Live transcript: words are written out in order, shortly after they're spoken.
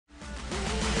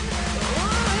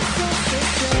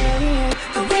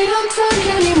Hey,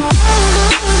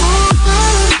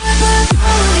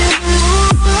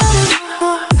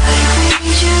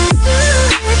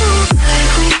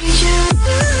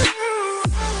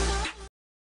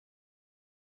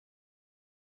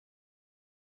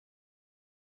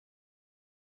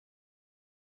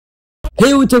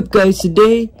 what's up guys?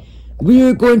 Today we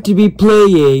are going to be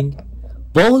playing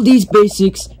Baldi's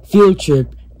Basics Field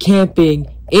Trip Camping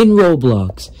in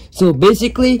Roblox. So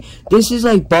basically this is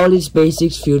like Baldi's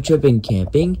Basics Field Trip and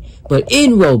Camping, but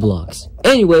in Roblox.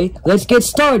 Anyway, let's get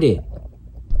started.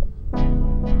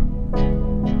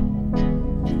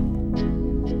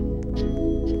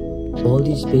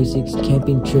 Baldi's Basics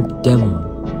Camping Trip Demo.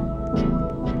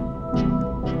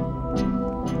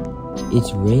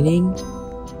 It's raining.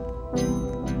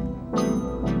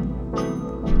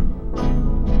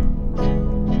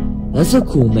 That's a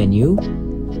cool menu.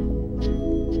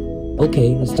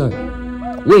 Okay, let's start.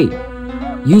 Wait,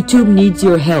 YouTube needs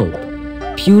your help.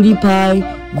 PewDiePie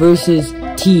versus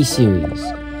T-Series.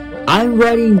 I'm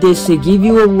writing this to give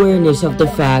you awareness of the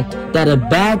fact that a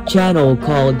bad channel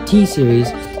called T-Series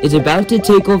is about to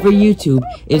take over YouTube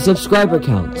in subscriber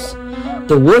counts.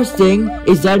 The worst thing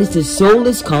is that it's a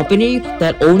soulless company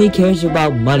that only cares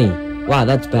about money. Wow,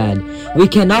 that's bad. We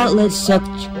cannot let such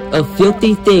a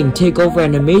filthy thing take over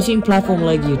an amazing platform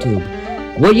like YouTube.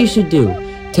 What you should do,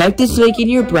 type this link in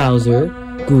your browser,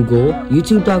 Google,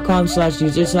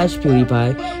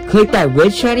 youtube.com/user/PewDiePie, click that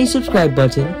red shiny subscribe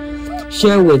button,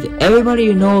 share with everybody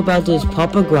you know about this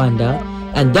propaganda,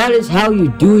 and that is how you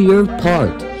do your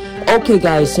part. Okay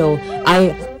guys, so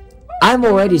I'm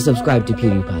already subscribed to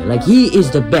PewDiePie. Like, he is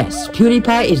the best.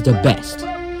 PewDiePie is the best.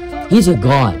 He's a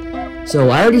god. So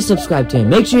I already subscribed to him.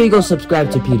 Make sure you go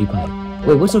subscribe to PewDiePie.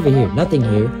 Wait, what's over here? Nothing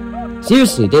here.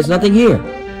 Seriously, there's nothing here.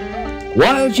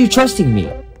 Why aren't you trusting me?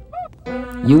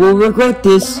 You will regret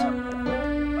this.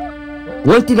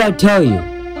 What did I tell you?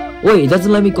 Wait, it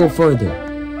doesn't let me go further.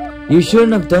 You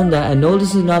shouldn't have done that, and no,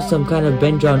 this is not some kind of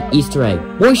Ben Drown Easter egg.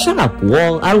 Boy, shut up,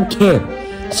 wall. I don't care.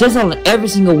 It says on every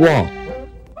single wall.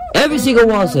 Every single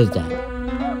wall says that.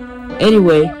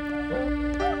 Anyway,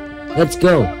 let's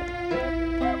go.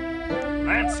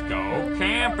 Let's go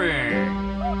camping.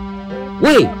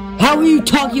 Wait, how are you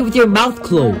talking with your mouth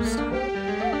closed?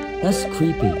 That's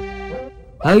creepy.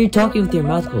 How are you talking with your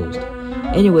mouth closed?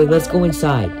 Anyway, let's go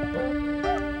inside.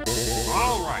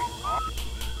 Alright.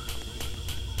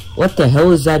 What the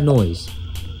hell is that noise?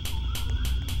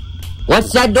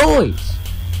 What's that noise?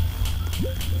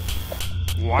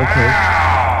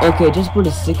 Wow. Okay, just put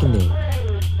a stick in there.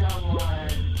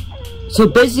 So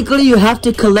basically you have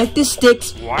to collect the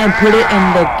sticks and put it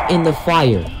in the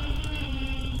fire.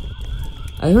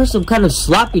 I heard some kind of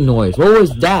sloppy noise. What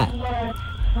was that?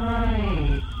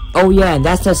 Oh yeah, and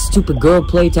that's that stupid girl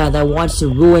playtime that wants to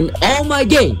ruin all my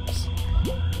games.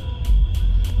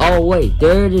 Oh wait,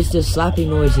 there it is, the slapping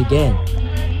noise again.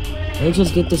 Let me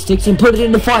just get the sticks and put it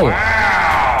in the fire.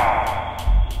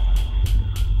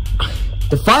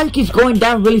 The fire keeps going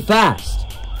down really fast.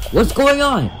 What's going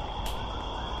on?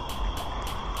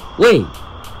 Wait.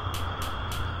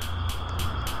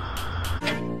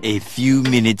 A few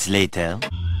minutes later.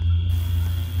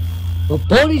 But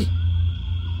Baldi's...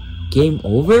 Game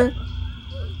over?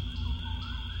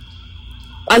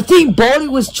 I think Baldi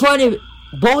was trying to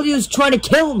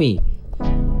kill me.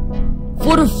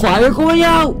 For the fire going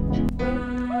out?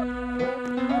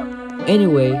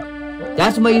 Anyway,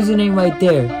 that's my username right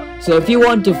there. So if you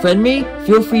want to friend me,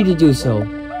 feel free to do so.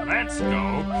 Let's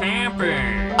go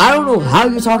camping. I don't know how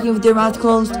you're talking with your mouth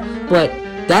closed, but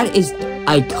that is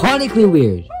iconically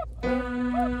weird.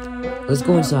 Let's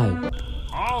go inside.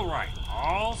 Alright,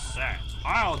 all set.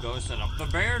 I'll go set up the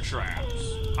bear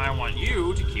traps. I want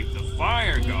you to keep the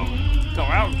fire going. Go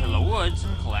out into the woods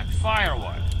and collect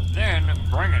firewood. Then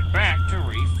bring it back to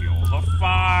refuel the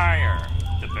fire.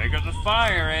 The bigger the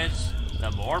fire is,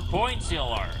 the more points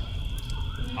you'll earn.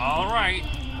 Alright,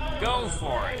 go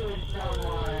for it.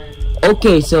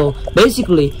 Okay, so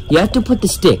basically you have to put the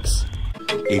sticks.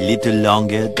 A little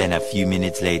longer than a few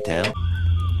minutes later.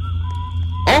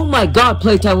 Oh my god,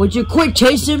 Playtime, would you quit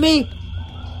chasing me?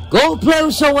 Go play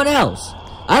with someone else.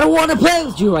 I don't want to play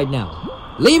with you right now.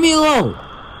 Leave me alone.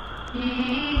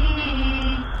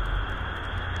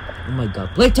 Oh my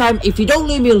god, Playtime, if you don't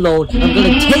leave me alone, I'm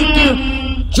gonna take your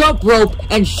jump rope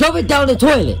and shove it down the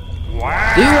toilet.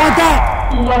 Wow. Do you want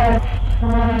that?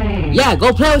 Yeah,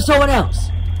 go play with someone else.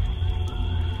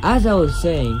 As I was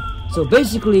saying, so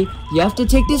basically, you have to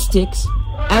take the sticks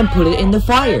and put it in the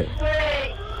fire.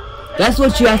 That's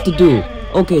what you have to do.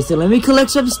 Okay, so let me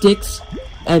collect some sticks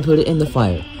and put it in the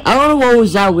fire. I don't know what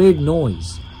was that weird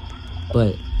noise,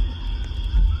 but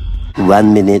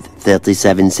 1 minute,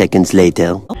 37 seconds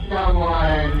later.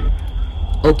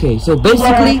 Okay, so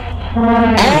basically,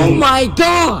 oh my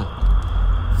god!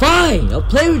 Fine, I'll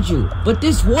play with you, but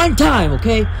this one time,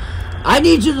 okay? I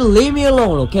need you to leave me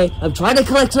alone, okay? I'm trying to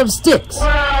collect some sticks.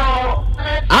 I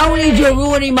don't need you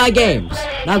ruining my games.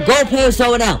 Now go play with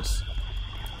someone else.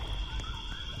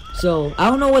 So, I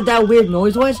don't know what that weird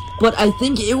noise was, but I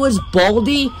think it was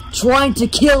Baldi trying to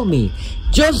kill me,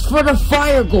 just for the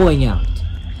fire going out.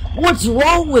 What's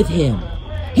wrong with him?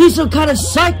 He's some kind of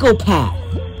psychopath.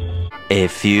 A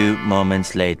few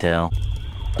moments later.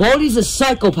 Baldi's a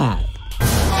psychopath.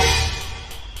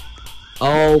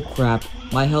 Oh crap,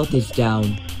 my health is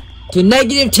down to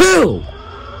 -2.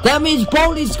 That means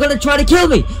Baldi's gonna try to kill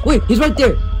me. Wait, he's right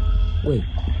there. Wait.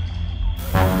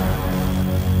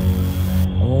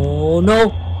 Oh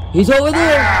no, he's over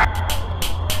there.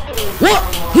 What?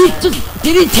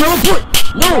 Did he teleport?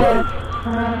 No.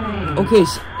 Okay,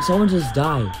 someone just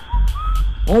died.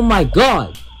 Oh my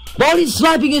god. Baldi's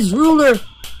slapping his ruler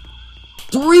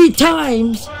 3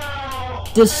 times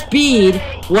the speed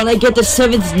when I get the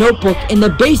 7th notebook in the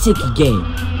basic game.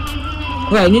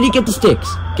 Alright, I need to get the sticks.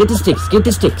 Get the sticks. Get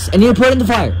the sticks. I need to put it in the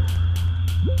fire.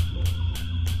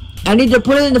 I need to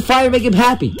put it in the fire and make him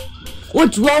happy.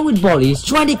 What's wrong with Baldi? He's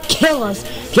trying to kill us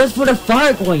just for the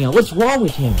fire going out. What's wrong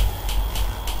with him?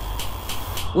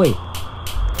 Wait.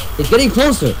 It's getting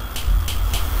closer.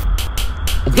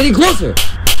 It's getting closer.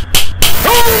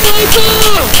 Oh my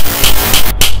god!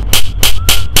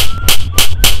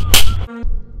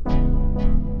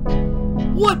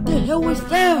 What the hell was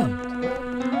that?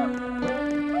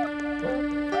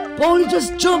 Baldi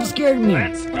just jump scared me.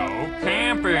 Let's go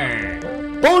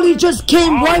camping. Baldi just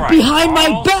came right behind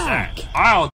my back.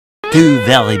 I'll 2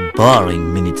 very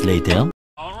boring minutes later.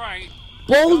 Alright.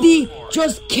 Baldi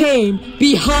just came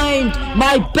behind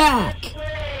my back.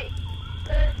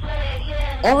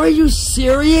 Are you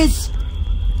serious?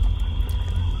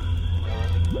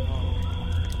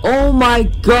 Oh my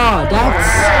god, that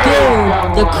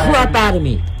scared the crap out of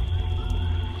me.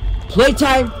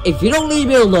 Playtime, if you don't leave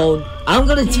me alone, I'm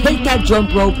gonna take that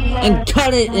jump rope and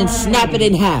cut it and snap it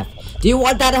in half. Do you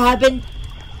want that to happen?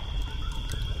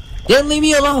 Then leave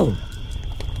me alone.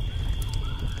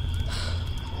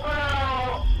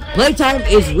 Playtime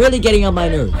is really getting on my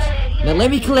nerves. Now let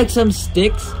me collect some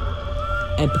sticks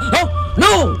and oh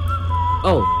no!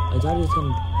 Oh, I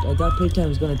thought Playtime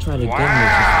was gonna try to get me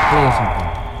to play or something.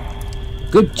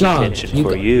 Good job.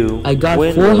 I got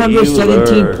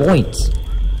 417 points.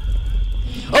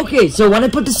 Okay, so when I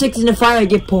put the sticks in the fire, I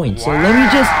get points. So let me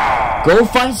just go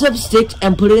find some sticks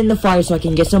and put it in the fire so I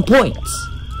can get some points.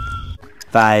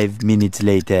 5 minutes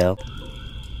later.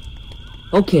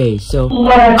 Okay, so...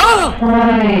 Oh!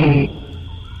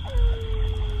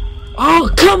 Oh,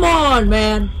 come on,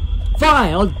 man!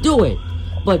 Fine, I'll do it.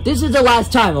 But this is the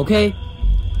last time, okay?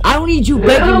 I don't need you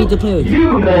begging me to play with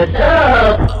you.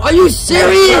 Are you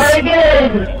serious? I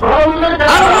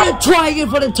don't want to try again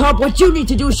for the top. What you need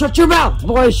to do is shut your mouth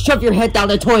before I shove your head down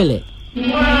the toilet.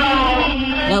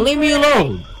 Now leave me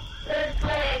alone.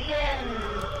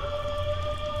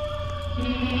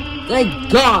 Thank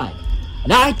God.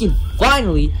 Now I can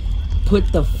finally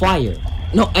put the fire.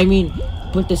 No, I mean,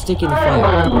 put the stick in the fire.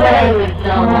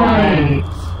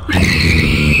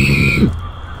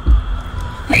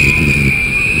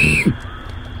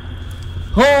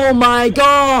 Oh my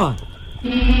god!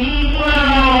 Leave me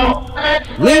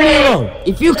alone!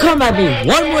 If you come at me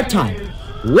one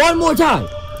more time,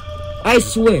 I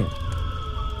swear.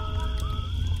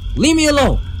 Leave me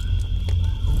alone!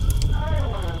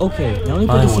 Okay, now let me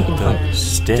put the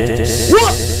stick in the fire.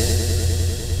 What?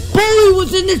 Baldi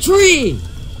was in the tree!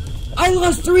 I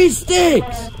lost 3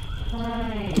 sticks!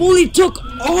 Baldi took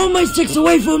all my sticks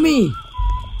away from me!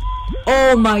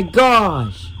 Oh my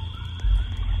gosh!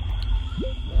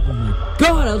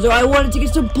 God, I wanted to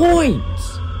get some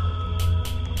points.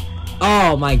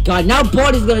 Oh my god, now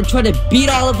Baldi's gonna try to beat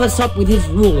all of us up with his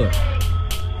ruler.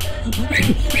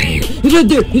 He's right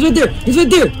there, he's right there, he's right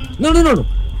there. No.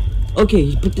 Okay,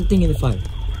 he put the thing in the fire.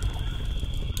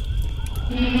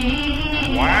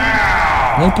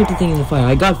 Wow. Let me put the thing in the fire.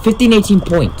 I got 18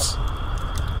 points.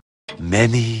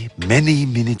 Many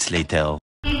minutes later.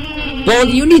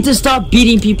 Baldi, you need to stop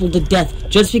beating people to death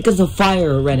just because the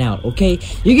fire ran out, okay?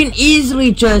 You can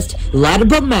easily just light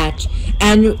up a match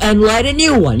and light a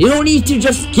new one. You don't need to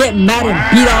just get mad and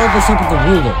beat all of us up with the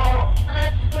ruler.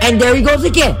 And there he goes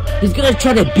again. He's gonna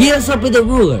try to beat us up with the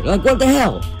ruler. Like, what the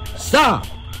hell? Stop.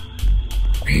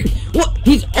 What?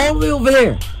 He's all the way over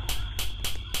there.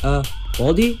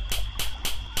 Baldi?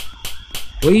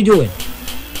 What are you doing?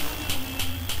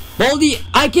 Baldi,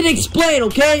 I can explain,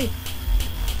 okay?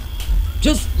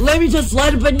 Let me just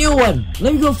light up a new one.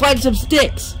 Let me go find some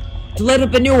sticks to light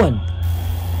up a new one.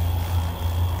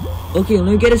 Okay,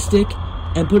 let me get a stick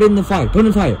and put it in the fire. Put it in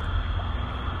the fire.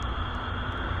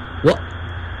 What?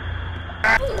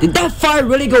 Did that fire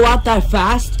really go out that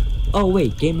fast? Oh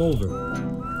wait, game over.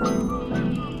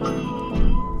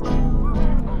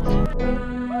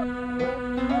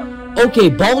 Okay,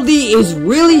 Baldi is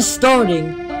really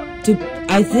starting to,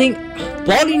 I think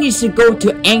Baldi needs to go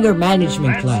to anger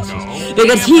management classes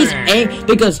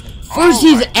because first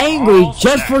he's angry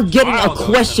just for getting a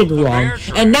question wrong,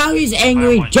 and now he's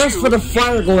angry just for the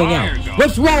fire going out.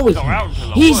 What's wrong with him?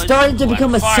 He's starting to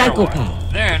become a psychopath.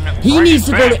 He needs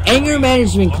to go to anger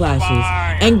management classes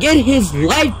and get his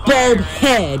light bulb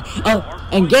head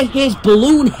and get his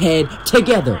balloon head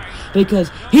together, because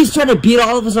he's trying to beat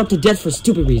all of us up to death for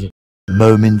stupid reasons.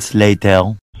 Moments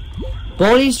later.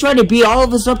 Baldi's trying to beat all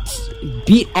of us up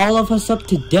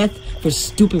to death for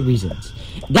stupid reasons.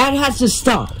 That has to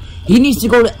stop. He needs to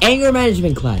go to anger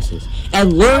management classes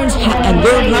and learn how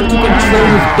to control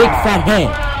his big fat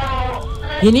head.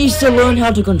 He needs to learn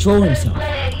how to control himself.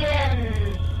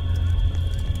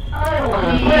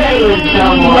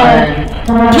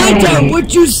 Playtime,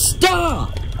 would you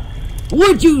stop?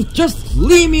 Would you just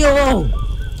leave me alone?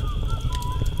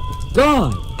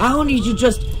 God, I don't need you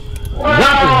just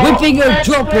whipping your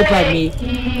jump rope at me.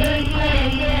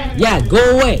 Yeah, go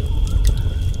away.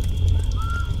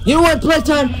 You know what,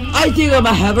 Playtime? I think I'm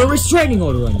gonna have a restraining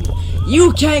order on you.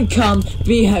 You can't come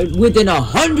within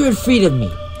 100 feet of me.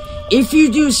 If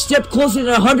you do step closer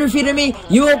than 100 feet of me,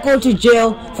 you will go to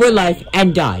jail for life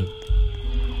and die.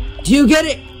 Do you get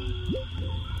it?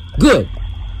 Good.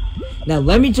 Now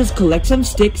let me just collect some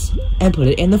sticks and put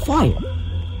it in the fire.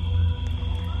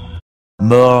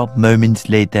 More moments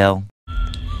later.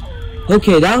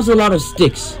 Okay, that was a lot of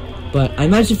sticks, but I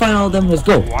managed to find all of them. Let's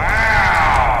go.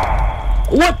 Wow!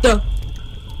 What the?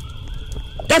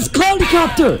 That's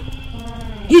Cloudicopter!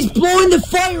 He's blowing the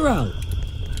fire out!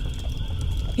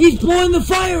 He's blowing the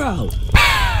fire out!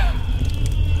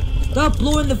 Stop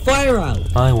blowing the fire out!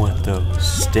 I want those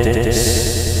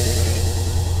sticks.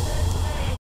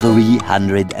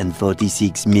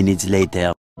 346 minutes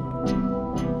later.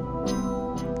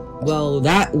 Well,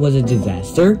 that was a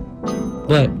disaster,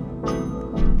 but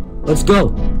let's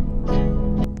go.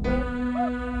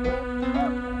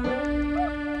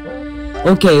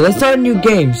 Okay, let's start a new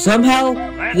game. Somehow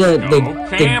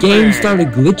the game started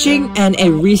glitching and it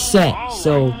reset.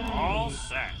 So all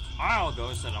set. I'll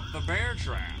go set up the bear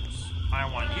traps. I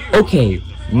want you. Okay,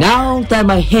 now that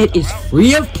my head is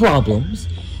free of problems,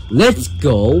 let's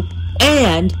go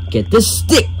and get the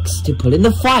sticks to put in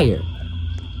the fire.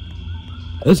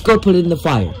 Let's go put it in the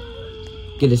fire.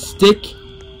 Get a stick.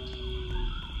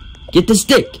 Get the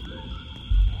stick.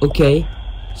 Okay,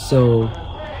 so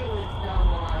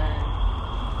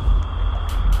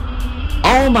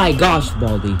oh my gosh,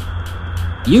 Baldi.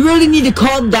 You really need to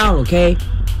calm down, okay?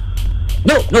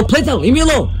 No, Playtime, leave me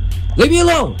alone. Leave me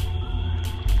alone.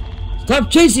 Stop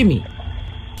chasing me.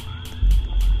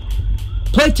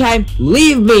 Playtime,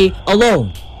 leave me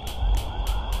alone.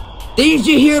 Didn't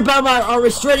you hear about our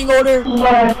restraining order?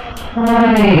 Let's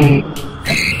play.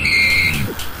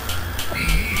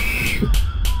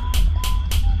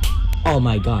 Oh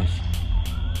my gosh.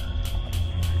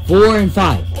 4 and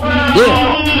 5.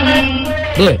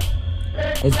 There.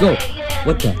 Let's go.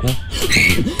 What the hell?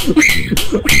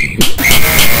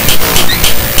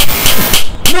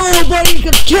 Nobody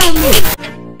can kill me!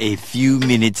 A few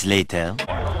minutes later.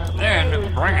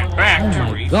 Then bring it back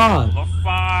to refuel the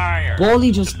fire.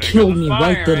 Baldi just killed me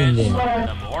right then and there.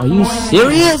 Are you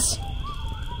serious?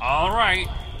 Alright,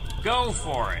 go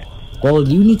for it.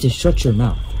 Baldi, you need to shut your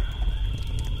mouth.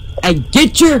 And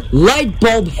get your light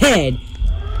bulb head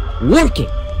working.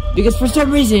 Because for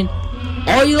some reason,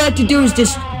 all you like to do is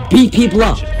just beat people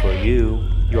up. For you,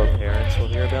 your parents will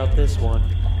hear about this one.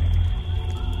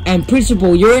 And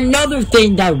Principal, you're another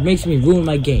thing that makes me ruin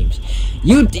my games.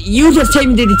 You just take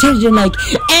me to detention like,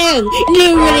 oh,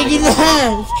 you're running in the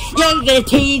house. You're gonna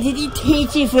take you to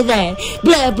detention for that.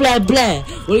 Blah, blah, blah.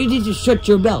 Well, you need to shut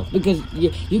your mouth because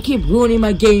you keep ruining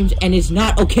my games and it's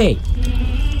not okay.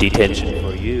 Detention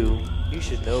for you. You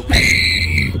should know.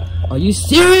 Are you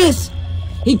serious?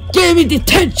 He gave me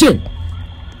detention.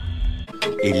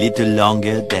 A little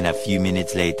longer than a few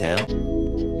minutes later.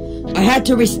 I had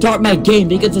to restart my game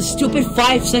because the stupid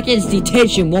 5 seconds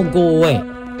detention won't go away.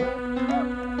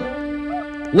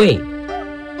 Wait.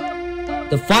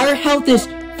 The fire health is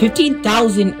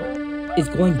 15,000 is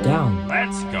going down.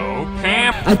 Let's go,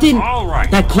 camp. I think Alright,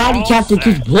 that cloudy captain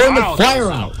keeps blowing the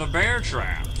fire out. out. The bear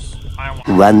traps.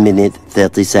 1 minute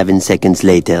 37 seconds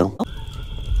later.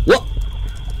 What?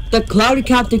 the cloudy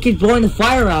captain keeps blowing the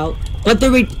fire out, but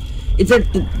it's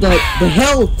at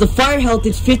the fire health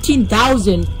is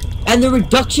 15,000, and the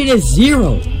reduction is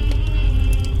 0.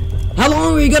 How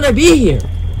long are we gonna be here?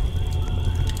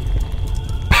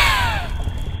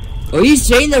 Are you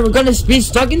saying that we're gonna be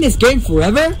stuck in this game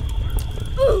forever?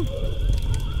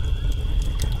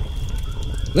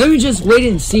 Let me just wait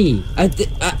and see. I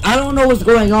don't know what's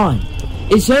going on.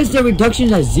 It says the reduction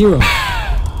is at 0.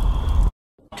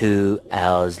 2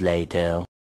 hours later.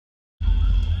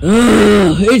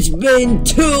 It's been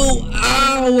 2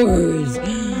 hours.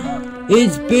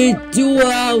 It's been 2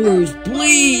 hours.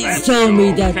 Please tell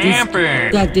me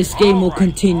that this game will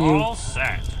continue.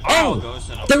 Oh,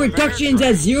 the reduction's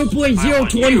at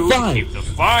 0.025.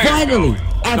 Finally,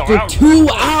 after 2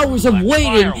 hours of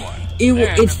waiting,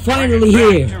 it's finally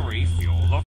here.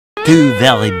 2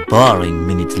 very boring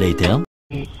minutes later.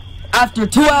 After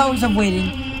 2 hours of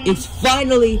waiting,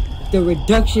 the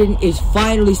reduction is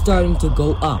finally starting to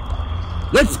go up.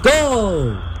 Let's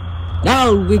go!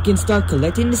 Now we can start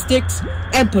collecting the sticks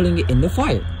and putting it in the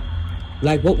fire.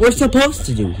 Like what we're supposed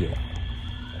to do here.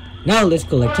 Now let's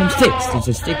collect some sticks. There's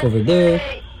a stick over there.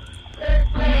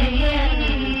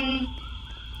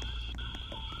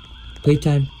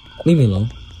 Playtime. Leave me alone.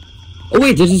 Oh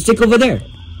wait, there's a stick over there.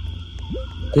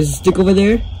 There's a stick over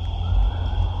there.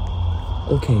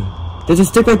 Okay. There's a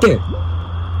stick right there.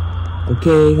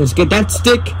 Okay, let's get that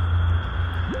stick.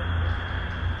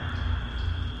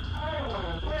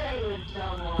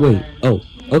 Wait, oh,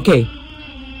 okay.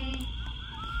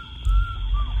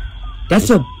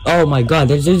 Oh my god,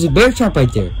 there's a bear trap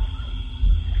right there.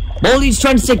 Baldi's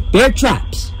trying to stick bear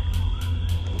traps.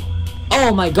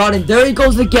 Oh my god, and there he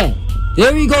goes again.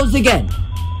 There he goes again.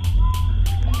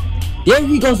 There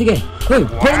he goes again. Wait,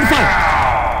 put in the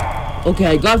fire. Okay,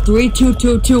 I got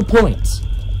 2 points.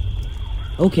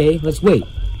 Okay, let's wait.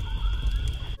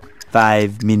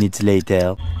 5 minutes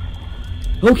later.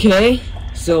 Okay,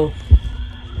 so...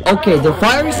 Okay, the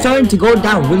fire is starting to go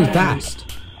down really fast.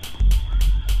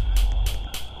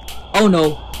 Oh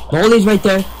no, Baldi's right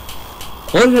there.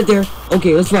 Baldi's right there.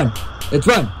 Okay, let's run. Let's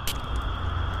run.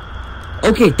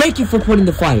 Okay, thank you for putting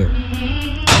the fire.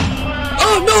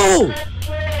 Oh no!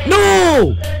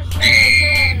 No!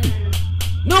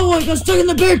 No, I got stuck in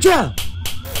the bear trap!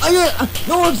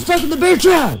 No, I'm stuck in the bear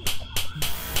trap!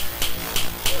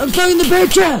 I'm stuck in the bear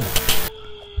trap!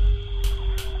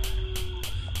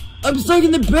 I'm stuck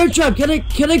in the bear trap!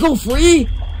 Can I go free?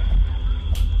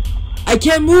 I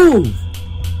can't move!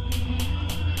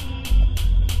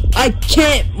 I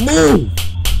can't move!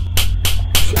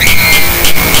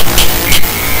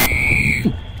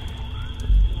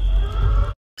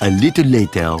 A little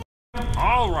later.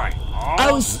 Alright.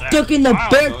 I was stuck in the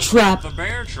bear trap.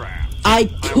 I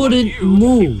couldn't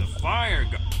move.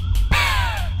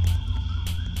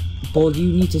 Baldi,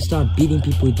 you need to stop beating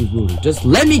people with your ruler. Just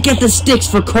let me get the sticks,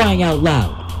 for crying out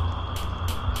loud.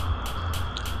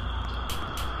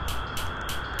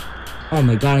 Oh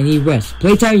my god, I need rest.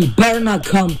 Playtime, you better not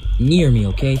come near me,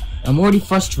 okay? I'm already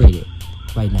frustrated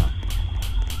right now.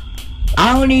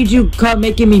 I don't need you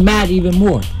making me mad even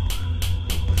more.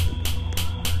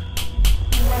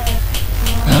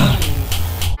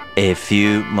 A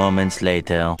few moments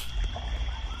later.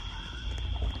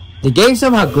 The game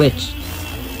somehow glitched.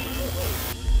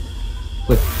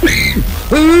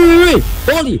 Wait!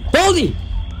 Baldi!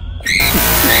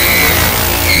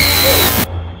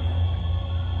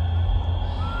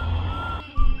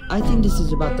 I think this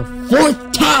is about the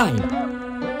 4th time!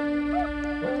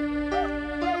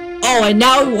 Oh, and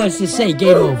now it wants to say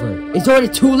game over. It's already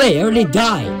too late, I already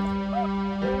died.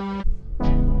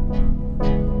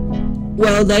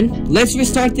 Well then, let's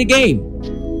restart the game.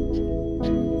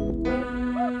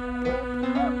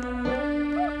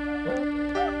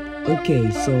 Okay,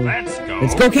 so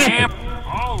let's go camping.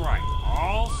 Alright,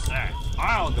 all set.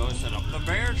 I'll go set up the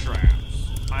bear traps.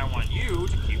 I want you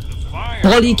to keep the fire.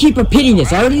 Baldi, you keep repeating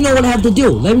this. I already know what I have to do.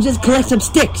 Let me just collect some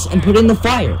sticks and put in the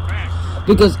fire.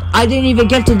 Because I didn't even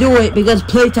get to do it because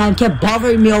Playtime kept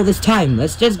bothering me all this time.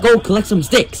 Let's just go collect some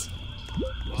sticks.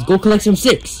 Let's go collect some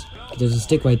sticks. There's a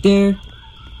stick right there.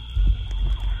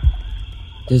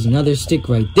 There's another stick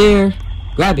right there.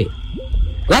 Grab it.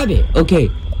 Grab it. Okay.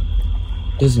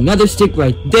 There's another stick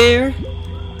right there.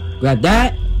 Grab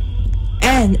that.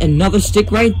 And another stick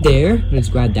right there. Let's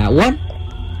grab that one.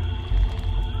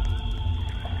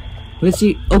 Let's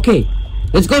see. Okay.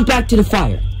 Let's go back to the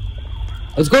fire.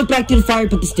 Let's go back to the fire and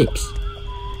put the sticks.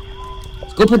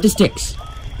 Let's go put the sticks.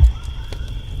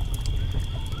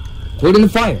 Put it in the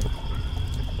fire.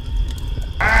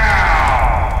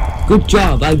 Good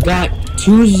job. I got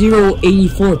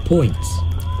 2,084 points.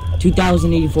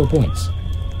 2,084 points.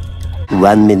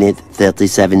 1 minute,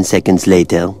 37 seconds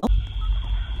later.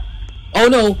 Oh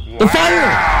no, the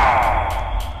fire!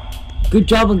 Good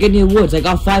job on getting the woods. I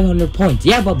got 500 points.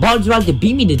 Yeah, but Baldi's about to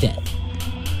beat me to death.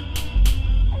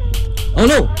 Oh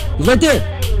no, he's right there.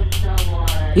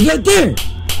 He's right there.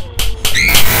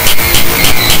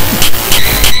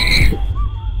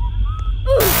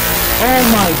 Oh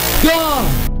my god!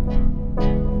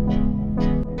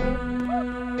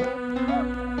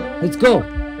 Let's go.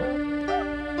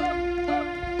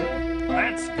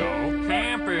 Let's go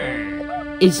camping.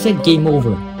 It said game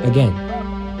over again.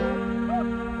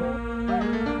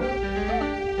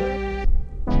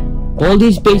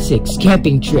 Baldi's Basics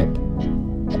camping trip.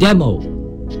 Demo.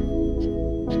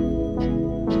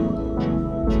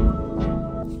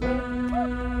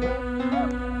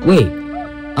 Wait,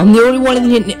 I'm the only one in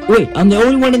the I'm the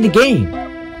only one in the game.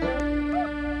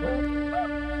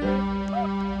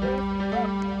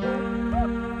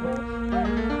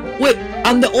 Wait,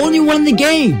 I'm the only one in the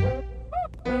game.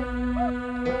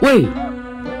 Wait,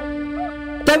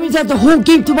 that means I have the whole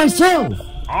game to myself.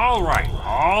 Alright,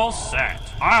 all set.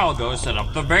 I'll go set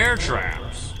up the bear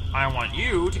traps. I want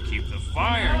you to keep the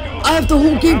fire going. I have the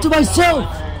whole game to myself.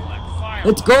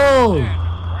 Let's go.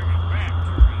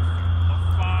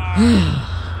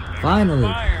 Finally,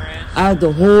 I have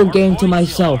the whole game to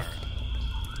myself.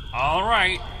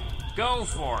 Alright, go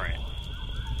for it.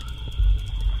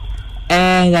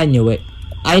 And I knew it.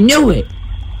 I knew it.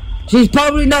 She's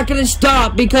probably not gonna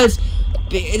stop because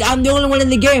I'm the only one in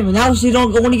the game, and now she's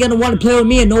only gonna want to play with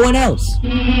me and no one else.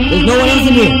 There's no one else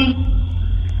in here.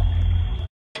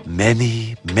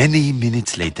 Many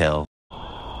minutes later.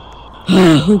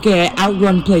 Okay, I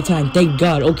outrun playtime, thank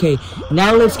God. Okay,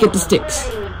 now let's get the sticks.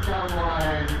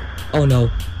 Oh no.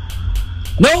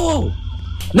 No!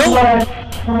 No!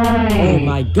 Oh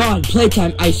my God,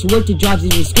 playtime, I swear to God,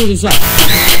 you screw this up.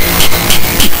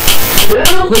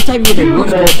 Playtime, you're the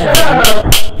worst playtime.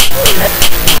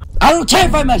 I don't care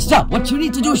if I messed up. What you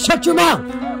need to do is shut your mouth.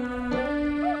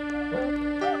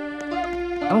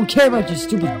 I don't care about your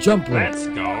stupid jump rope. Let's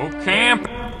go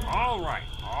camping. Alright,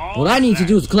 What I need to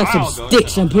do is collect some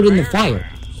sticks and put it in the fire.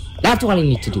 That's what I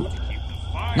need to do.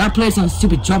 Not play some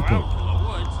stupid jump rope.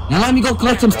 Now let me go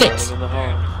collect some sticks. In the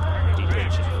hall.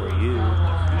 Detention for you.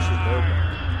 You should know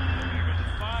better. The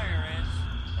fire is,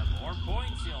 the more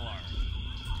points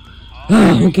you'll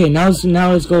earn. Okay, now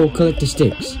let's go collect the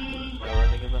sticks. No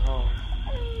running in the hall.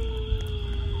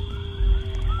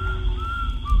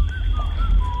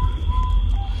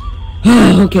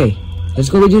 Okay, let's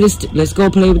go do this. Let's go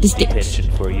play with the sticks.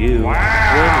 Detention for you. When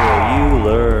will you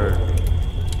learn?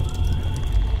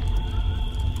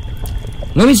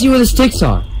 Let me see where the sticks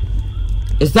are.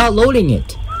 It's not loading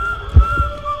it.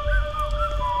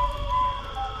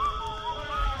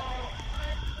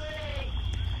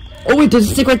 Oh wait, there's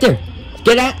a stick right there.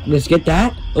 Get that. Let's get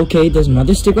that. Okay, there's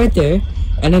another stick right there,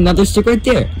 and another stick right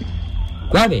there.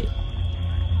 Grab it.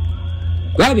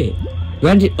 Grab it.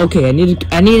 Grab it. Okay, I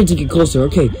needed to get closer.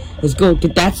 Okay, let's go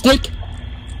get that stick.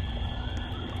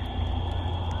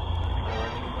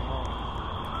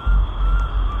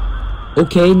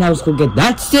 Okay, now let's go get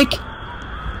that stick.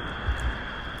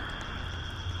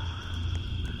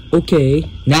 Okay,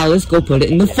 now let's go put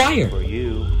it in the fire. For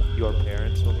you, your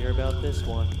parents will hear about this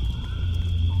one.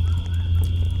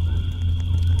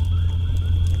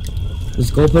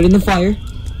 Let's go put it in the fire.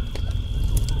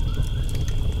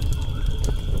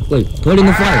 Wait, put it in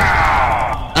the fire.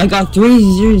 I got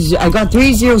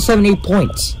 3078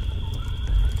 points.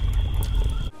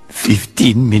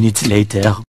 15 minutes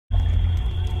later.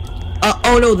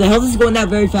 Oh no, the health is going down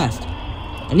very fast.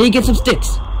 I need to get some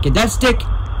sticks. Get that stick.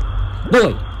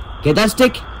 Boy, get that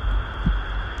stick.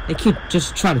 They keep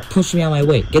just trying to push me out of my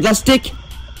way. Get that stick.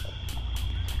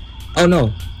 Oh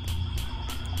no.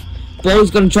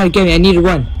 Boy's gonna try to get me. I need to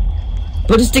run.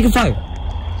 Put the stick in fire.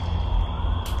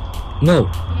 No.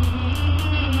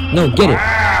 No, get it.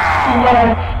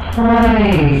 Let's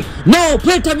play. No,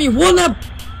 playtime, you will not.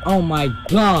 Oh my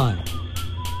God.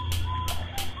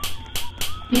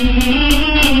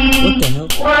 What the hell?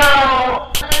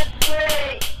 Wow. Let's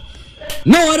play.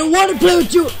 No, I don't want to play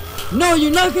with you. No,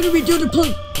 you're not gonna redo the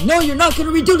play. No, you're not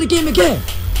gonna redo the game again.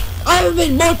 I have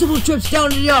made multiple trips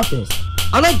down to the office.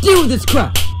 I'm not dealing with this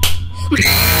crap.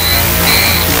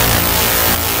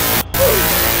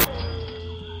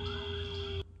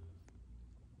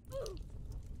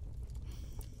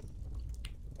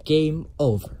 Game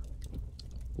over.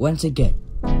 Once again.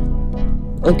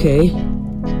 Okay.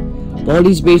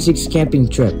 Baldi's Basics camping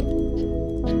trip.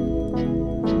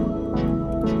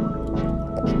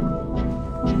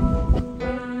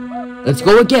 Let's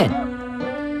go again.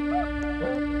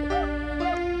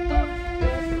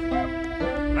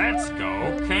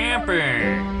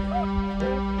 happy.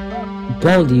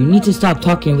 Baldi, you need to stop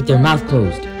talking with your mouth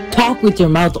closed. Talk with your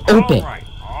mouth open. Alright,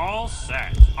 all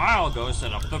set. I'll go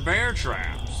set up the bear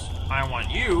traps. I want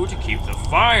you to keep the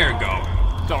fire going.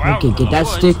 Go out Okay, to get the that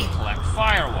woods stick. and collect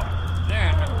firewood.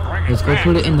 Then bring it Let's go back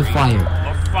put it to in the me. fire.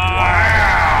 The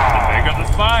fire. The bigger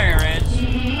the fire is, the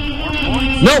more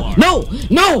points No, you are. no,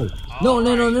 no! No,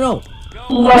 no, no, no, no.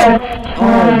 Let's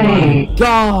Oh my play.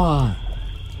 god.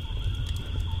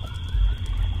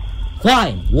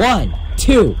 Fine. 1,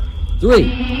 2,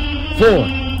 3, 4,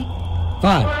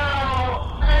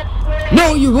 5.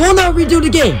 No, you will not redo the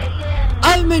game.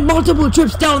 I've made multiple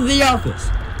trips down to the office.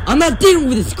 I'm not dealing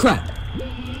with this crap.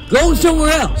 Go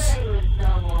somewhere else.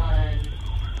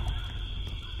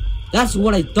 That's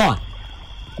what I thought.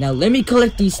 Now let me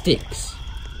collect these sticks.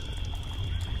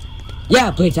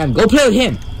 Yeah, playtime. Go play with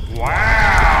him.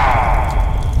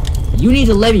 Wow! You need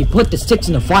to let me put the sticks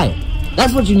in the fire.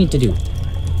 That's what you need to do.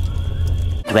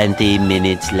 20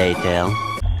 minutes later.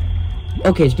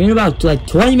 Okay, it's been about like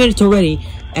 20 minutes already,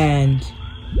 and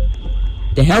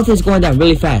the health is going down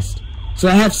really fast. So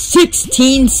I have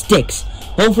 16 sticks.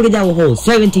 Hopefully that will hold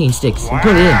 17 sticks. And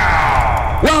put it in.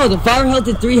 Wow, the fire health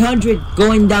at 300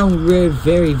 going down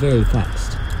very, very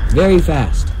fast. Very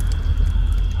fast.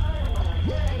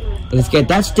 Let's get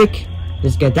that stick.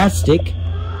 Let's get that stick.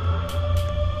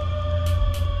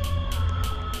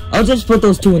 I'll just put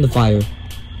those two in the fire.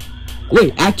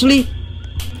 Wait, actually,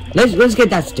 let's get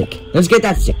that stick. Let's get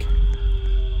that stick.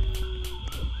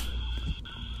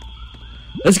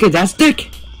 Let's get that stick.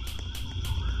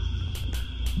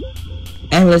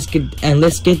 And let's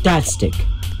get that stick.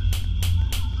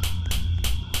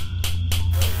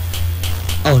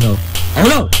 Oh no. Oh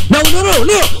no! No, no, no,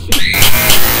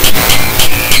 no!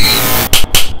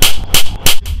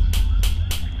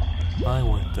 I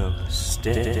want those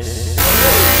sticks.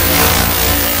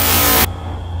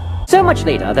 So much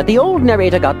later that the old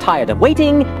narrator got tired of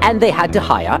waiting and they had to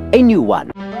hire a new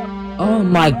one. Oh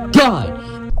my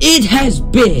god! It has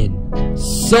been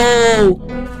so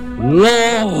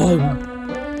long!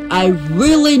 I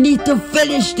really need to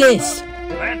finish this!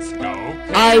 Let's go.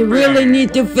 I really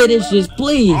need to finish this,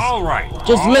 please! Alright.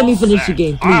 Just let me finish the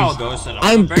game, I'll please. go set up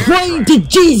I'm the bear praying trap. to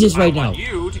Jesus right I now! want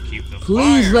you to keep the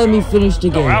Please fire let me going. finish the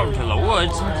Go game. out into the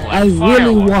woods and collect I really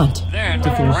firewood. want Then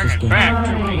to finish bring this it game. back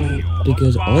to me.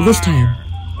 Because The all this time,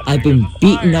 fire. I've The been bigger the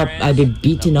beaten fire up, is, I've been the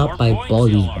beaten more up by points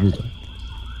Baldi's you are. ruler.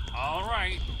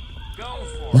 Alright, go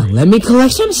for Now it. let me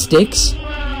collect some sticks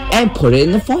and put it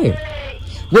in the fire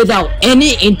without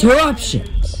any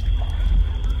interruptions.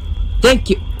 Thank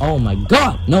you. Oh my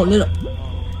god. No, no, no.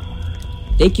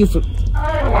 Thank you for...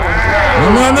 No,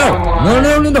 no, no. No,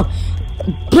 no, no, no.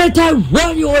 Playtime,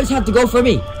 why do you always have to go for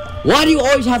me? Why do you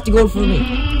always have to go for me?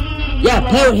 Yeah,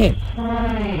 play with him.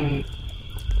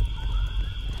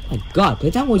 My god,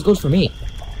 Playtime always goes for me.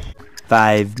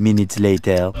 5 minutes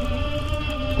later.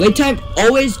 Playtime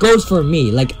always goes for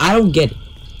me. Like, I don't get it.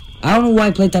 I don't know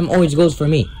why Playtime always goes for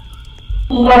me.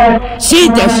 Let's See,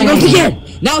 there she goes play. again!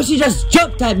 Now she just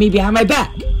jumped at me behind my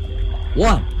back.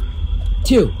 1,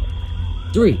 2,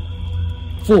 3,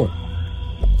 4,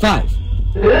 5.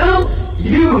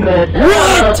 You messed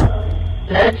What? up.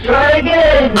 Let's try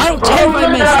again. I don't care if I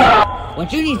Open messed up. up.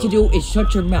 What you need to do is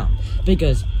shut your mouth.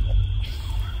 Because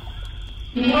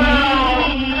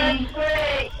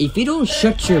if you don't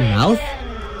shut your mouth,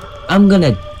 I'm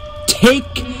gonna take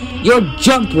your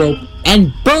jump rope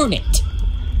and burn it.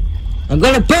 I'm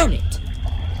gonna burn it.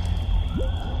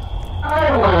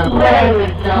 I want to play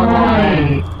with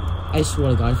someone. I swear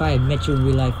to God, if I had met you in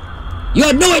real life, you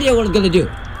had no idea what I was gonna do.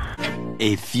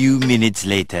 A few minutes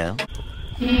later.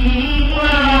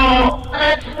 Wow,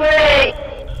 let's play.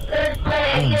 Let's play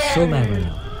I am so mad right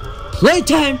now.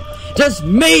 Playtime just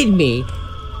made me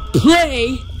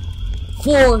play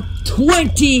for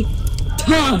 20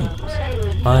 times.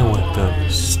 I want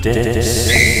those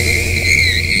sticks.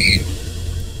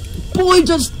 Boy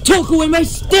just took away my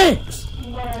sticks.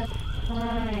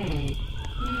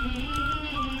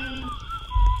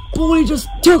 Boy just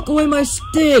took away my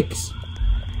sticks.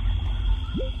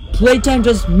 Playtime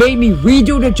just made me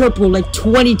redo the jump rope like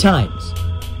 20 times.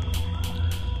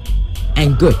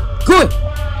 And good.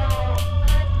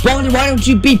 Baldi, why don't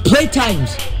you beat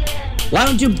Playtime's? Why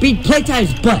don't you beat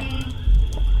Playtime's butt?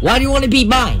 Why do you want to beat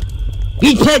mine?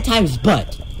 Beat Playtime's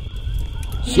butt.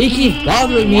 She keeps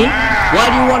bothering me. Why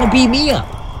do you want to beat me up?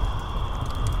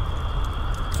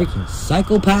 Freaking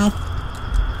psychopath.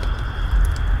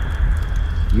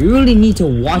 You really need to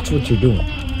watch what you're doing.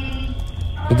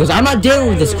 Because I'm not dealing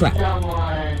with this crap.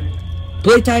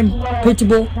 Playtime,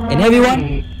 Principal, and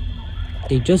everyone,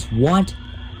 they just want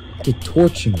to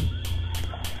torture me.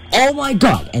 Oh my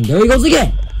god, and there he goes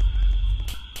again.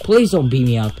 Please don't beat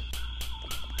me up.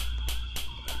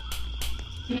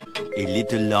 A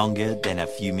little longer than a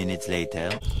few minutes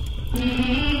later.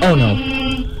 Oh no.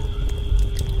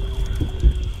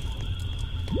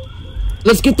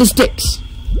 Let's get the sticks.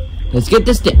 Let's get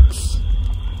the sticks.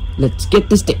 Let's get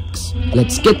the sticks.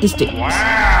 Let's get the sticks.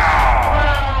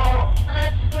 Wow!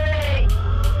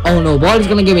 Oh no, Baldi's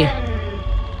gonna get me.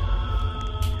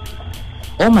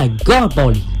 Oh my god,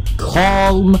 Baldi.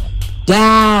 Calm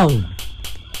down.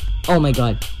 Oh my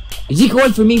god. Is he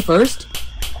going for me first?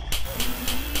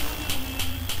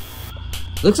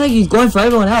 Looks like he's going for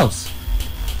everyone else.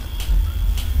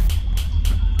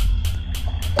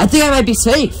 I think I might be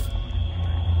safe.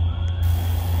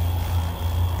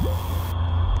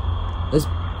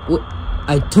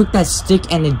 I took that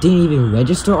stick and it didn't even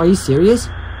register. Are you serious?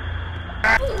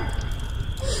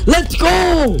 Let's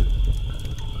go!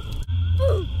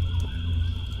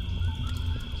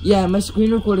 Yeah, my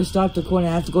screen recorder stopped recording.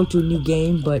 I have to go to a new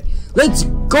game, but let's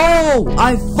go!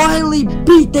 I finally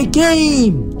beat the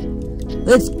game!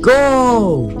 Let's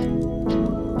go!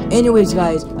 Anyways,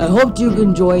 guys, I hope you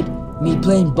enjoyed me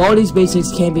playing Baldi's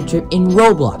Basics Camping Trip in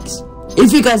Roblox.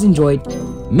 If you guys enjoyed,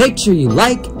 make sure you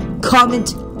like,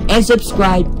 comment, and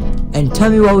subscribe, and tell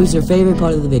me what was your favorite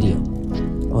part of the video.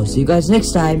 I'll see you guys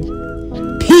next time.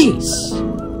 Peace!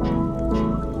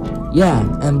 Yeah,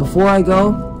 and before I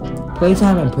go,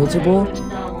 Playtime and Principal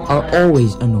are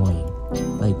always annoying.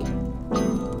 Like,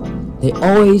 they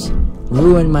always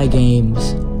ruin my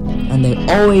games, and they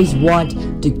always want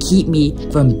to keep me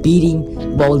from beating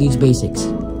Baldi's Basics.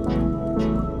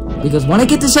 Because when I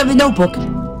get the 7th notebook,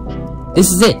 this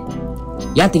is it.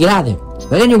 You have to get out of there.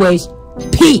 But anyways,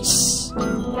 peace!